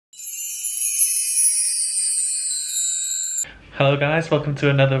Hello guys, welcome to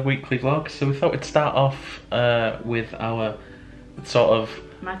another weekly vlog. So we thought we'd start off with our sort of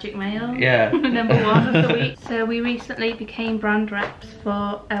magic mail. Yeah. Number 1 of the week. So we recently became brand reps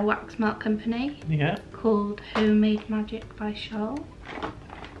for a wax melt company. Yeah. Called Homemade Magic by Shawl.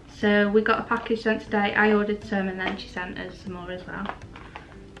 So we got a package sent today. I ordered some and then she sent us some more as well.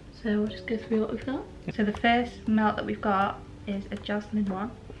 So we'll just go through what we've got. So the first melt that we've got is a jasmine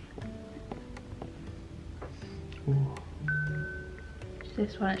one. Ooh.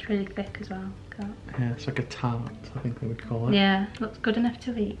 This one, it's really thick as well. Yeah, it's like a tart, I think they would call it. Yeah, looks good enough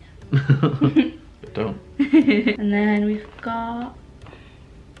to eat. But don't. And then we've got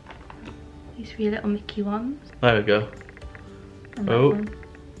these 3 little Mickey ones. There we go. And oh,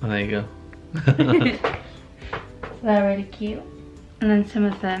 there you go. So they're really cute. And then some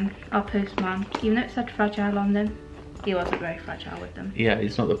of them are postman. Even though it said fragile on them, he wasn't very fragile with them. Yeah,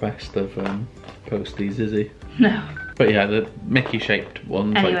 he's not the best of posties, is he? No. But yeah, the Mickey shaped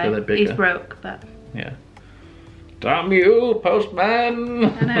ones, Anyway, like they're bigger. he's broke, but... Yeah. Damn you, postman!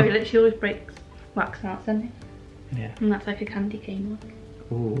 I know, he literally always breaks wax melts, doesn't he? Yeah. And that's like a candy cane one.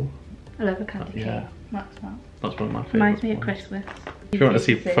 Ooh. I love a candy cane Yeah. wax melt. That's one of my favourites. Reminds me of Christmas. If you want to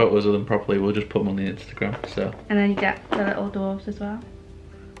see photos of them properly, we'll just put them on the Instagram. So. And then you get the little dwarves as well.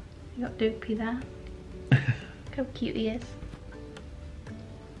 You got Dopey there. Look how cute he is.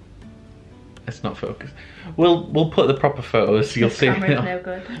 It's not focused. We'll put the proper photos. You'll see. Camera's no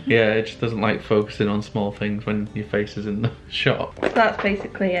good. Yeah, it just doesn't like focusing on small things when your face is in the shot. That's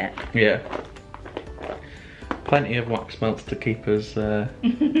basically it. Yeah. Plenty of wax melts to keep us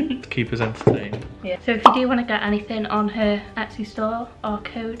entertained. Yeah. So if you do want to get anything on her Etsy store, our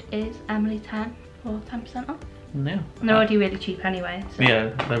code is Emily10 for 10% off. Yeah. And they're already really cheap anyway. So. Yeah,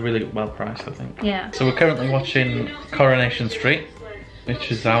 they're really well priced, I think. Yeah. So we're currently watching Coronation Street,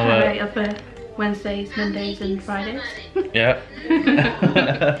 which is our Right, of Wednesdays, Mondays and Fridays. Yeah.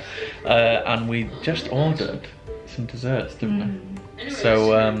 And we just ordered some desserts, didn't we?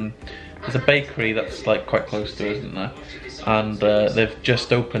 So there's a bakery that's like quite close to us, isn't there? And they've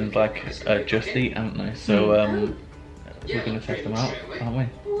just opened like Just Eat, haven't they? So we're gonna test them out, aren't we?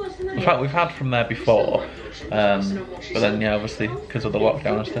 In fact, we've had from there before, but then yeah, obviously because of the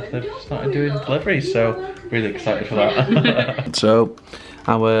lockdown and stuff, they've started doing deliveries. So really excited for that. So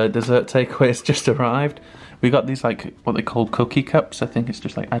our dessert takeaway has just arrived. We got these like what they call cookie cups. I think it's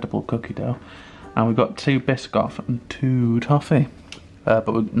just like edible cookie dough, and we've got 2 Biscoff and 2 toffee. But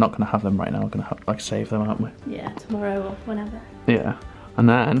we're not going to have them right now. We're going to have like save them, aren't we? Yeah, tomorrow or whenever. Yeah, and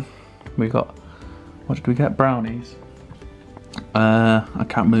then we got, what did we get? Brownies. I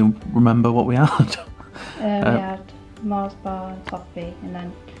can't really remember what we had. We had Mars bar and toffee, and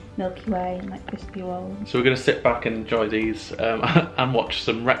then Milky Way and like crispy rolls. So we're going to sit back and enjoy these and watch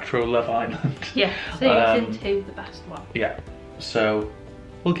some retro Love Island. Yeah, season 2, the best one. Yeah, so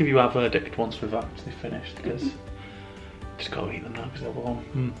we'll give you our verdict once we've actually finished, because just got to eat them now because they're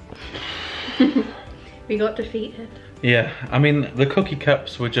warm. We got defeated. Yeah, I mean the cookie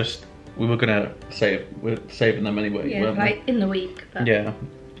cups were just, we're saving them anyway. Yeah, like in the week. But yeah,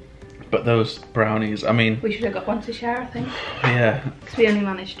 but those brownies, I mean, we should have got one to share, I think. Yeah. Because we only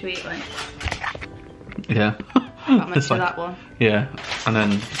managed to eat like. Yeah. That much for that one. Yeah, and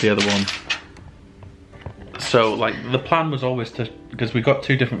then the other one. So like the plan was always to, because we got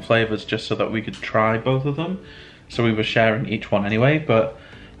 2 different flavors just so that we could try both of them. So we were sharing each one anyway, but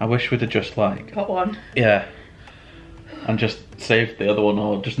I wish we'd have just like... Got one. Yeah. And just saved the other one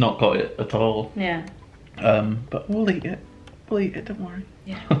or just not got it at all. Yeah. But we'll eat it. We'll eat it, don't worry.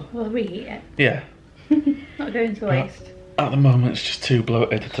 Yeah, we'll re-eat it. Yeah. Not going to waste. At the moment it's just too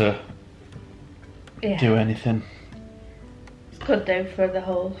bloated to do anything. It's good though for the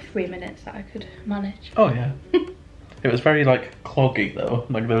whole 3 minutes that I could manage. Oh yeah. It was very like cloggy though,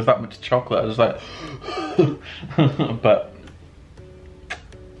 like there was that much chocolate, I was like but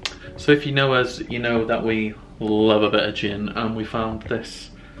so if you know us, you know that we love a bit of gin, and we found this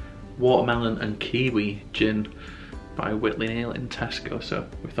watermelon and kiwi gin by Whitley Neal in Tesco, so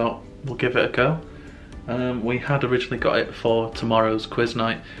we thought we'll give it a go. We had originally got it for tomorrow's quiz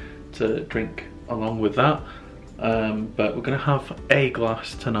night to drink along with that, but we're gonna have a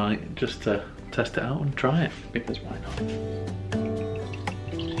glass tonight just to test it out and try it, because why not?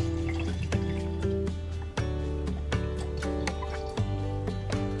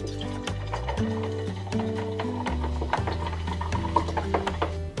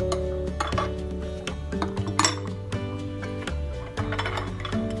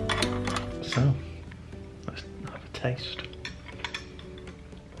 So, let's have a taste.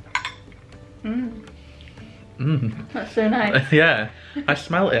 That's so nice. Yeah, I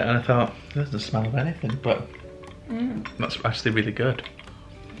smelled it and I thought, it doesn't smell of anything, but That's actually really good.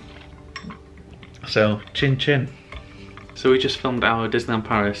 So, chin chin. So we just filmed our Disneyland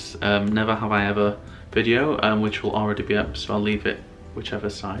Paris Never Have I Ever video, which will already be up, so I'll leave it whichever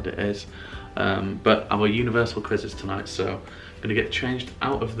side it is. But our Universal quiz is tonight, so I'm gonna get changed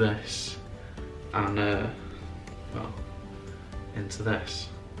out of this and well, into this.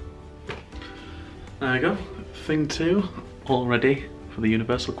 There we go, thing 2 all ready for the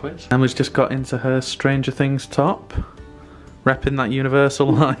Universal quiz. Emma's just got into her Stranger Things top, repping that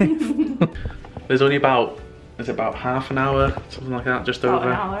Universal life. There's only about, is it about half an hour, something like that, just about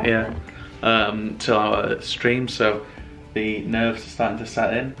over? An hour, yeah. Till our stream, so the nerves are starting to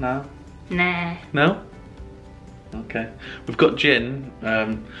set in now. Nah. No? Okay. We've got gin,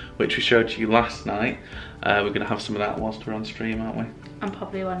 which we showed you last night. We're going to have some of that whilst we're on stream, aren't we? And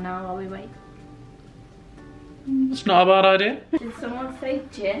probably one now while we wait. It's not a bad idea. Did someone say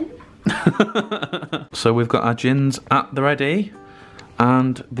gin? So we've got our gins at the ready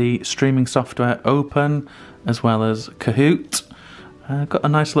and the streaming software open, as well as Kahoot. Got a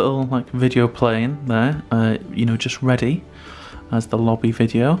nice little like video playing there, you know, just ready as the lobby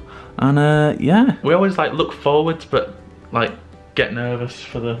video. And yeah, we always like look forwards but like get nervous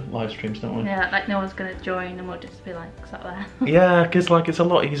for the live streams, don't we? Yeah, like no one's gonna join and we'll just be like sat there. Yeah, because like it's a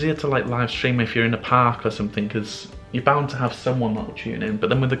lot easier to like live stream if you're in a park or something, because you're bound to have someone that will tune in. But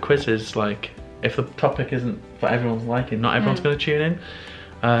then with the quizzes, like if the topic isn't for everyone's liking, not everyone's going to tune in.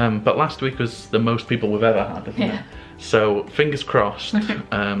 But last week was the most people we've ever had, isn't it? So fingers crossed.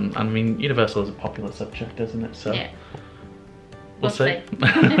 And I mean, Universal is a popular subject, isn't it? So yeah. We'll see.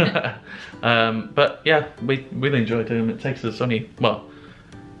 But yeah, we really enjoy doing it. It takes us only, well,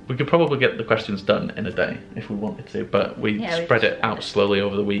 we could probably get the questions done in a day if we wanted to, but we spread it out slowly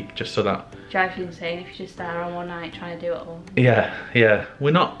over the week just so that... Drives you insane if you're just there on one night trying to do it all. Yeah, yeah.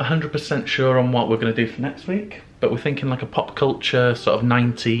 We're not 100% sure on what we're going to do for next week, but we're thinking like a pop culture sort of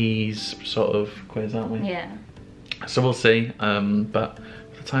 90s sort of quiz, aren't we? Yeah. So we'll see, but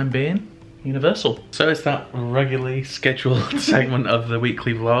for the time being, Universal. So it's that regularly scheduled segment of the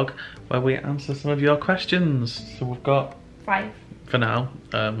weekly vlog where we answer some of your questions. So we've got 5 for now,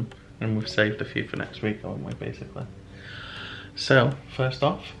 and we've saved a few for next week, haven't we, basically. So, first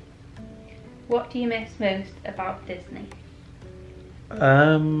off. What do you miss most about Disney?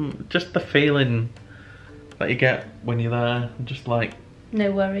 Just the feeling that you get when you're there, just like...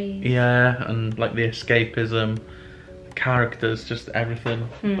 No worries. Yeah, and like the escapism, the characters, just everything,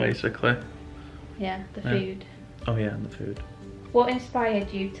 basically. Yeah, the food. Oh yeah, and the food. What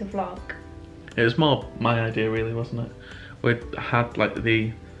inspired you to vlog? It was more my idea really, wasn't it? We'd had like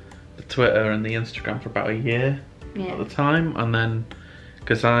the Twitter and the Instagram for about a year at the time, and then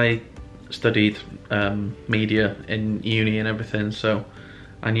because I studied media in uni and everything, so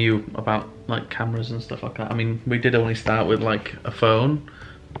I knew about like cameras and stuff like that. I mean, we did only start with like a phone,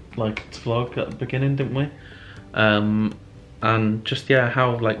 like to vlog at the beginning, didn't we? And just yeah,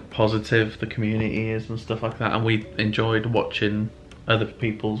 how like positive the community is and stuff like that, and we enjoyed watching other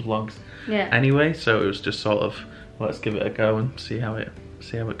people's vlogs anyway, so it was just sort of, let's give it a go and see how it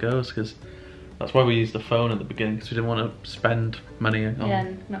goes, because that's why we used the phone at the beginning, because we didn't want to spend money on... Yeah,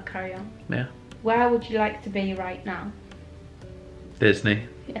 and not carry on. Yeah. Where would you like to be right now? Disney.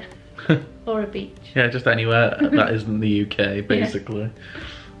 Yeah. Or a beach. Yeah, just anywhere that isn't the UK, basically.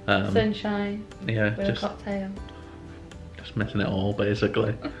 Sunshine. Yeah, with a cocktail. Just missing it all,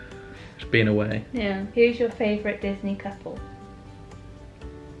 basically. Just being away. Yeah. Who's your favourite Disney couple?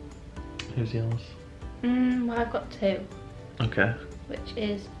 Who's yours? Well, I've got 2. Okay. Which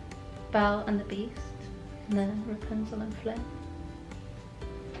is Belle and the Beast, and then Rapunzel and Flynn.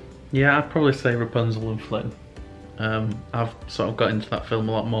 Yeah, I'd probably say Rapunzel and Flynn. I've sort of got into that film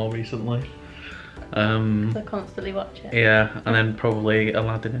a lot more recently. I constantly watch it. Yeah, and then probably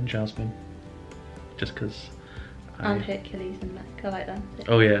Aladdin and Jasmine. Just because... And Hercules and Meg, I like them too.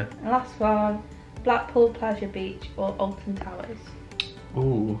 Oh yeah. And last one, Blackpool Pleasure Beach or Alton Towers.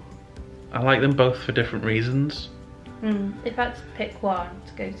 Ooh. I like them both for different reasons. If I had to pick one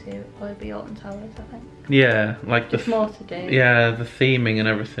to go to, it'd probably be Alton Towers, I think. Yeah, like there's more to do. Yeah, the theming and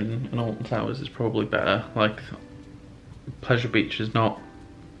everything in Alton Towers is probably better. Like, Pleasure Beach is not,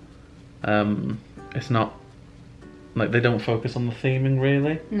 it's not, like they don't focus on the theming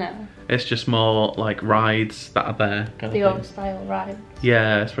really. No. It's just more like rides that are there. The old style rides.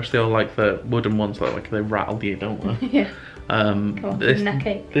 Yeah, especially all like the wooden ones that like they rattle you, don't they? Yeah.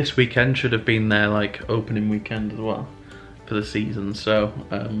 This weekend should have been their like opening weekend as well for the season, so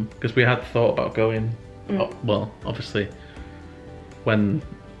because we had thought about going well, obviously when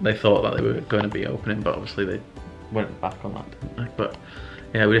they thought that they were going to be opening, but obviously they went back on that, didn't they? But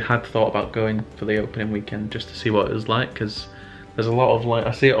yeah, we had thought about going for the opening weekend just to see what it was like, because there's a lot of like,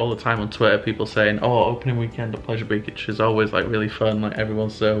 I see it all the time on Twitter, people saying, oh, opening weekend at Pleasure Beach is always like really fun, like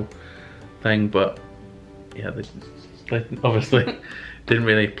everyone's so thing, but yeah, they obviously didn't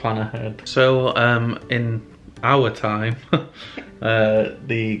really plan ahead. So in our time,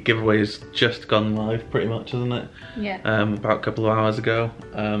 the giveaway's just gone live pretty much, isn't it? Yeah. About a couple of hours ago.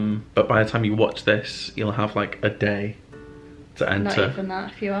 But by the time you watch this, you'll have like a day to enter. Not even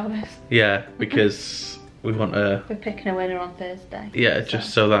that, a few hours. Yeah, because we want to... We're picking a winner on Thursday. Yeah,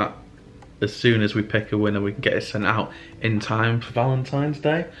 just so that as soon as we pick a winner, we can get it sent out in time for Valentine's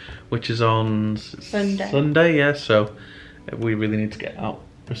Day, which is on Sunday, yeah, so we really need to get out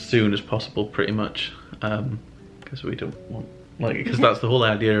as soon as possible, pretty much, because we don't want, like, because that's the whole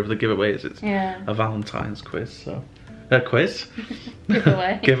idea of the giveaway, is it's a Valentine's quiz, so... quiz?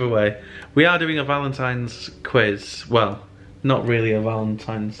 Giveaway. Giveaway. We are doing a Valentine's quiz, well, not really a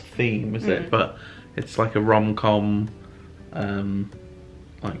Valentine's theme, is it, but it's like a rom-com,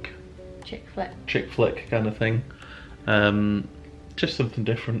 like... chick flick kind of thing. Just something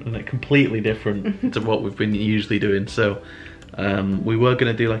different, and completely different to what we've been usually doing. So we were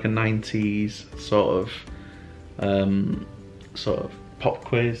going to do like a 90s sort of pop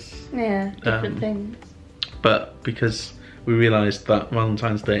quiz. Yeah, different things. But because we realised that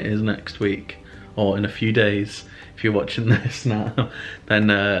Valentine's Day is next week, or in a few days, if you're watching this now, then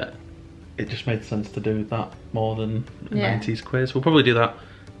it just made sense to do that more than a 90s quiz. We'll probably do that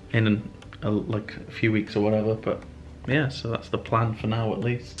in like a few weeks or whatever, but yeah, so that's the plan for now at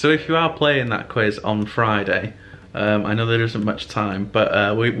least. So if you are playing that quiz on Friday, I know there isn't much time,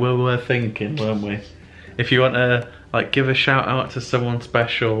 but we were thinking, weren't we? If you want to like give a shout out to someone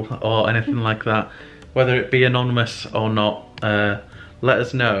special or anything like that, whether it be anonymous or not, let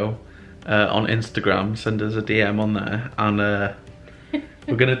us know on Instagram, send us a DM on there, and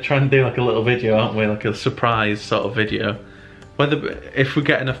we're gonna try and do like a little video, aren't we? Like a surprise sort of video. If we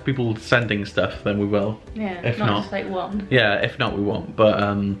get enough people sending stuff, then we will. Yeah, if not just like one. Yeah, if not, we won't. But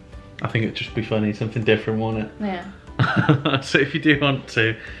I think it'd just be funny, something different, won't it? Yeah. So if you do want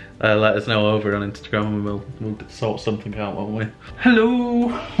to, let us know over on Instagram, and we'll sort something out, won't we?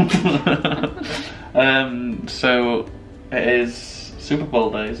 Hello. So it is Super Bowl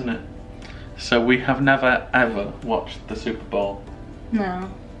day, isn't it? So we have never ever watched the Super Bowl.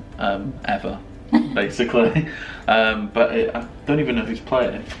 No. Ever. Basically, but I don't even know who's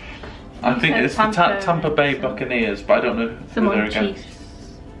playing. I think it's the Tampa Bay Buccaneers, but I don't know who they're against. Chiefs.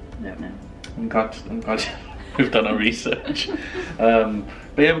 I don't know. I'm glad we've done our research. But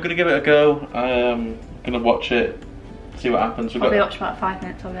yeah, we're gonna give it a go. Gonna watch it, see what happens. Probably watch about 5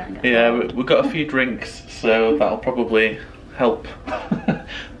 minutes of it and get yeah, we've got a few drinks, so that'll probably help.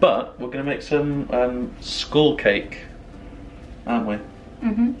 But we're gonna make some skull cake, aren't we?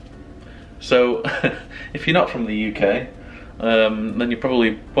 Mhm. So, if you're not from the UK, then you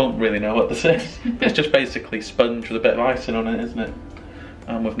probably won't really know what this is. It's just basically sponge with a bit of icing on it, isn't it?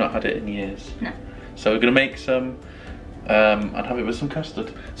 And we've not had it in years. No. So we're going to make some and have it with some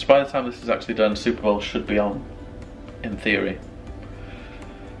custard. So by the time this is actually done, Super Bowl should be on, in theory.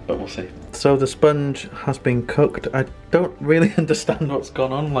 But we'll see. So the sponge has been cooked. I don't really understand what's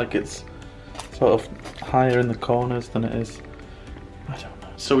gone on. Like, it's sort of higher in the corners than it is. I don't know.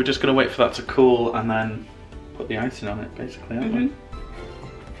 So we're just going to wait for that to cool and then put the icing on it, basically, aren't we?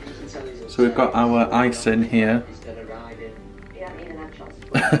 So we've got our icing here.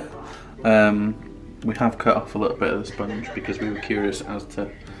 We have cut off a little bit of the sponge because we were curious as to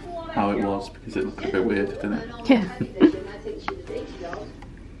how it was, because it looked a bit weird, didn't it? Yeah.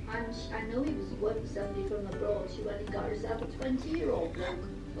 I know he was wanting somebody from abroad. She went and got herself a 20-year-old bloke.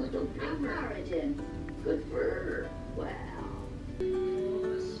 Well, don't blame her. Married him. Good for her. Wow.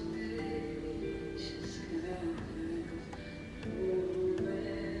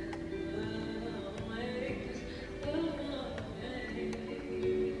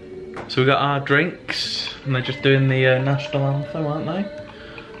 So we got our drinks, and they're just doing the national anthem, aren't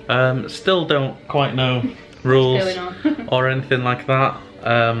they? Still don't quite know rules or anything like that,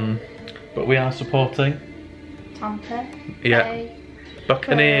 but we are supporting Tampa. Yeah,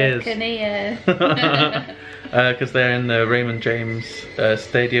 Buccaneers. Buccaneers. Because they're in the Raymond James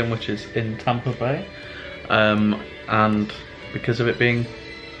Stadium, which is in Tampa Bay, and because of it being,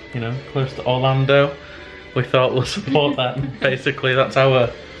 you know, close to Orlando, we thought we'll support that. Basically, that's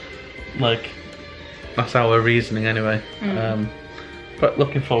our reasoning anyway. But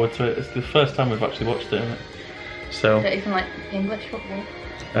looking forward to it. It's the first time we've actually watched it, isn't it? So. Is it even like English football?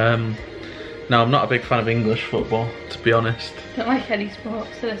 No, I'm not a big fan of English football, to be honest. Don't like any sports,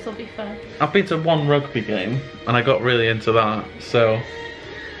 so this will be fun. I've been to one rugby game, and I got really into that, so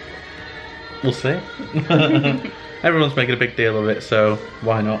we'll see. Everyone's making a big deal of it, so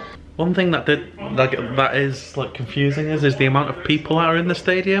why not? One thing that is like confusing is the amount of people that are in the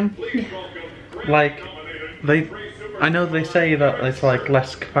stadium. Yeah. Like, I know they say that it's like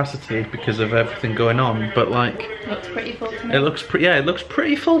less capacity because of everything going on, but like, It looks pretty full to me. it looks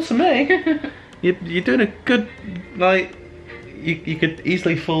pretty full to me. You're doing a good, like, you could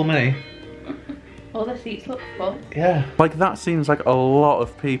easily fool me. All the seats look full. Yeah. Like, that seems like a lot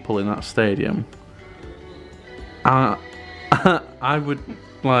of people in that stadium. I would,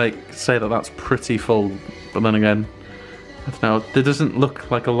 like, say that that's pretty full, but then again, I don't know, there doesn't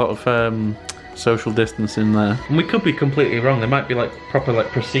look like a lot of social distancing there. And we could be completely wrong. There might be like proper like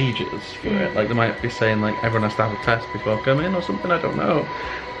procedures for it. Like they might be saying like everyone has to have a test before coming or something, I don't know.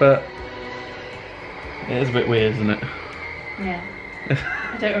 But it is a bit weird, isn't it? Yeah.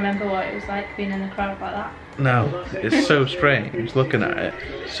 I don't remember what it was like being in a crowd like that. No, it's so strange looking at it.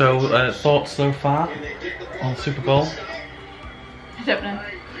 So, thoughts so far on Super Bowl? I don't know.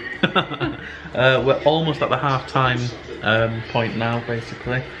 We're almost at the half-time point now,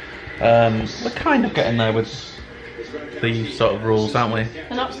 basically. We're kind of getting there with these sort of rules, aren't we? They're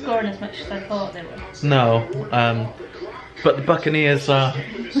not scoring as much as I thought they would. No, but the Buccaneers are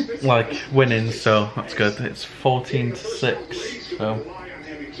like winning, so that's good. It's 14-6, so.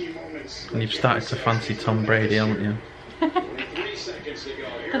 And you've started to fancy Tom Brady, haven't you? Don't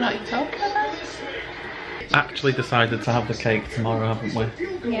know what you're talking about. Actually decided to have the cake tomorrow, haven't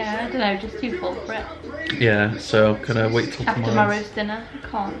we? Yeah, I don't know, just too full for it. Yeah, so gonna wait till After tomorrow. tomorrow's dinner, I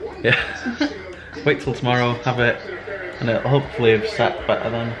can't. Yeah. Wait till tomorrow, have it, and it'll hopefully have set better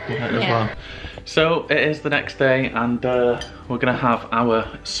then as well. So it is the next day, and we're gonna have our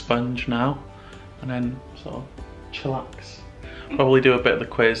sponge now, and then sort of chillax. Probably do a bit of the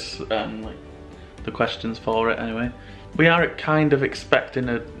quiz and like the questions for it anyway. We are kind of expecting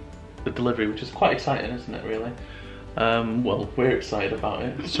a delivery, which is quite exciting, isn't it, really? Well, we're excited about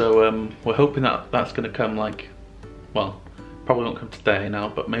it. So we're hoping that that's going to come like, well, probably won't come today now,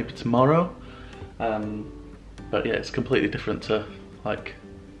 but maybe tomorrow. But yeah, it's completely different to like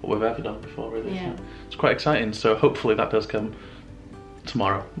what we've ever done before, really. Yeah. So it's quite exciting, so hopefully that does come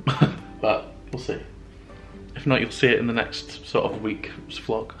tomorrow. But we'll see. If not, you'll see it in the next sort of week's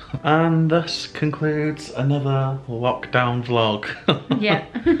vlog. And thus concludes another lockdown vlog. Yeah.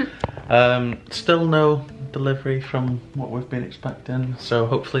 Still no delivery from what we've been expecting, so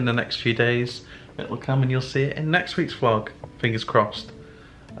hopefully in the next few days it will come and you'll see it in next week's vlog. Fingers crossed.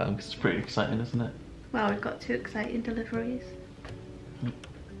 Because it's pretty exciting, isn't it? Well, we've got 2 exciting deliveries.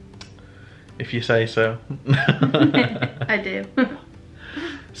 If you say so. I do.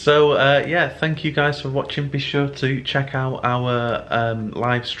 So yeah, thank you guys for watching. Be sure to check out our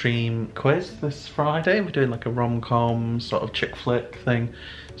live stream quiz this Friday. We're doing like a rom-com sort of chick flick thing,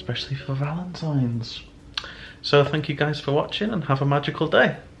 especially for Valentine's. So thank you guys for watching and have a magical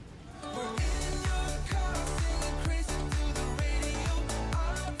day.